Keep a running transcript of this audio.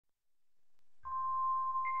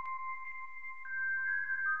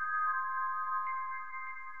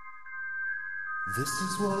This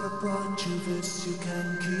is what I brought you, this you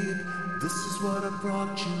can keep. This is what I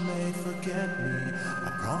brought you, may forget me.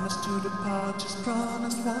 I promise to depart, just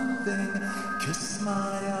promise one thing. Kiss my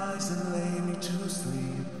eyes and lay me to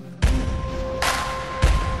sleep.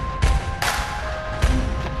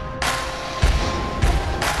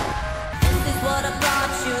 This is what I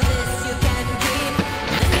brought you, this you can keep.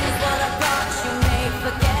 This is what I brought you, may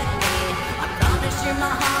forget me. I promise you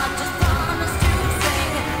my heart, just promise to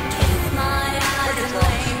sing. Kiss my eyes and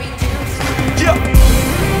lay me to sleep. Yeah,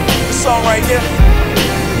 this song right here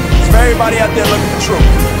is for everybody out there looking for truth.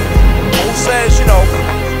 Who says, you know,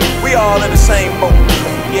 we all in the same boat.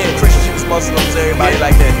 Yeah, Christians, Muslims, everybody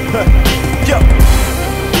like that. Yeah,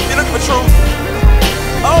 you looking for truth?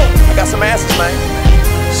 Oh, I got some answers, man.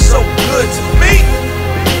 So good to me.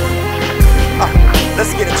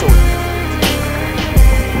 Let's get into it.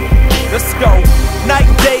 Let's go. Night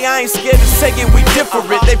and day, I ain't scared to say it, we different.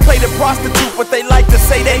 They play the prostitute, but they like to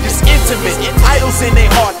say they just intimate. Idols in their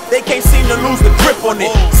heart, they can't seem to lose the grip on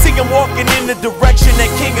it. See them walking in the direction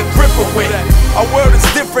that King Agrippa went. Our world is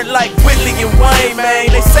different like Whitley and Wayne,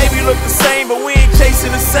 man. They say we look the same, but we ain't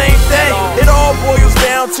chasing the same thing. It all boils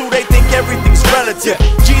down to they think everything's relative.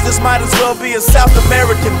 Jesus might as well be a South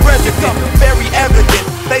American president. Very evident.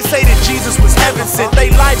 They say that Jesus was heaven sent. They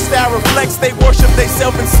lifestyle reflects they worship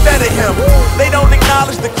themselves instead of him. They don't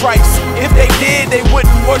acknowledge the Christ. If they did, they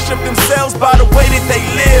wouldn't worship themselves by the way that they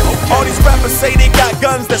live. All these rappers say they got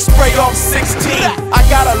guns that spray off 16. I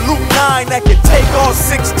got a Luke 9 that can take off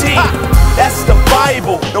 16. That's the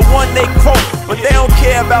Bible, the one they quote. But they don't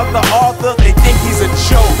care about the author, they think he's a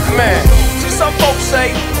joke. Man, see, some folks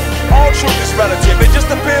say all truth is relative. It just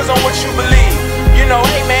depends on what you believe. You know,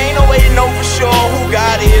 hey man, ain't no way to know for sure who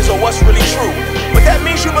God is or what's really true. But that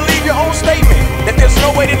means you believe your own statement, that there's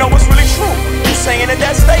no way to know what's really true. You saying that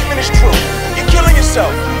that statement is true. You're killing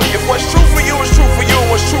yourself. If what's true for you is true for you and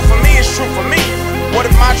what's true for me is true for me, what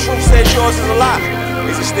if my truth says yours is a lie?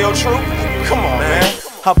 Is it still true? Come on, man.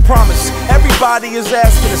 I promise, everybody is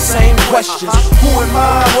asking the same questions. Who am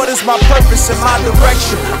I? What is my purpose and my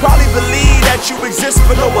direction? Probably believe that you exist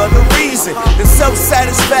for no other reason than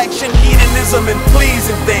self-satisfaction, hedonism, and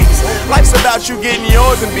pleasing things. Life's about you getting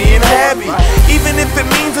yours and being happy. Even if it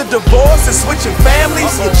means a divorce and switching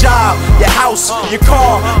families, your job, your house, your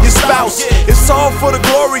car, your spouse. It's all for the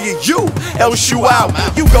glory of you, else you out.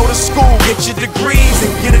 You go to school, get your degrees,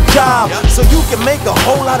 and get a job so you can make a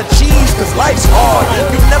whole lot of cheese, cause life's hard.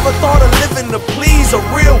 You never thought of living to please a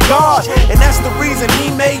real God, and that's the reason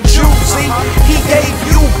he made you. See, he gave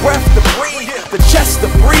you breath to breathe, the chest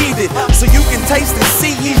to breathe it, so you can taste and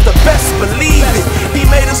see he's the best, believe it. He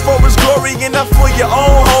made us for his glory, enough for your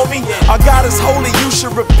own, homie. Our God is holy, you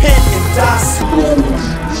should repent and die.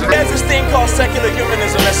 There's this thing called secular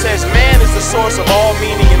humanism that says man is the source of all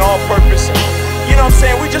meaning and all purpose. And, you know what I'm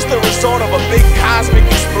saying? We're just the result of a big cosmic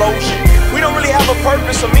explosion. We don't really have a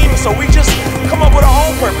purpose or meaning, so we just come up with our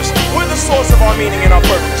own purpose. We're the source of our meaning and our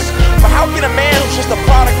purpose. But how can a man who's just a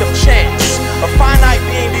product of chance, a finite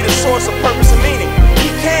being, be the source of purpose and meaning? He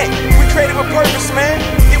can't. We created with purpose, man.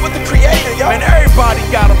 Get with the creator, yo. Man, everybody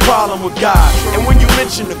got a problem with God. And when you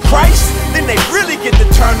mention the Christ, then they really get to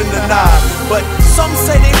turn in the nod. But some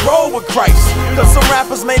say they roll with Christ, cause some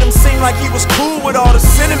rappers made him seem like he was cool with all the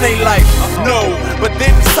sin in their life. No, but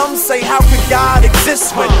then some say how could God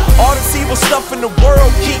exist when all this evil stuff in the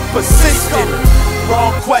world keep persisting?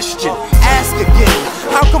 Wrong question, ask again.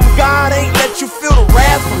 How come God ain't let you feel the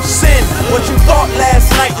wrath from sin? What you thought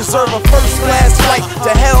last night deserved a first-class flight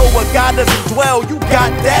to hell where God doesn't dwell, you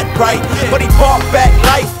got that right. But he bought back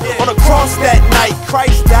life on a cross that night.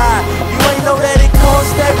 Christ died, you ain't know that it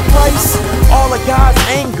cost that price? All of God's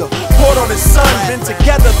anger poured on his son, been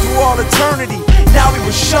together through all eternity, now he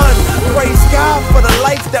was shunned. Praise God for the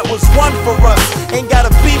life that was won for us. Ain't got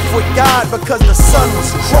a beef with God because the son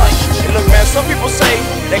was crushed. Hey, look man, some people say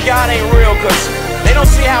that God ain't real cause they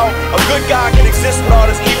don't see how a good God can exist with all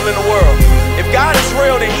this evil in the world. If God is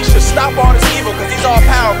real, then he should stop all this evil because he's all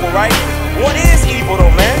powerful, right? What is evil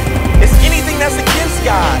though, man? It's anything that's against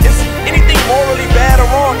God. It's anything morally bad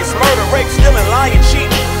or wrong. It's murder, rape, stealing, lying,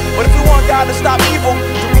 cheating. But if we want God to stop evil,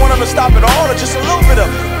 do we want him to stop it all or just a little bit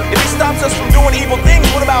of it? If he stops us from doing evil things,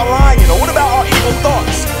 what about lying? Or what about our evil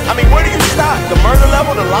thoughts? I mean, where do you stop? The murder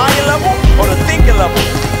level, the lying level, or the thinking level?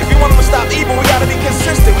 If we want him to stop evil, we gotta be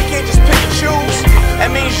consistent. We can't just pick and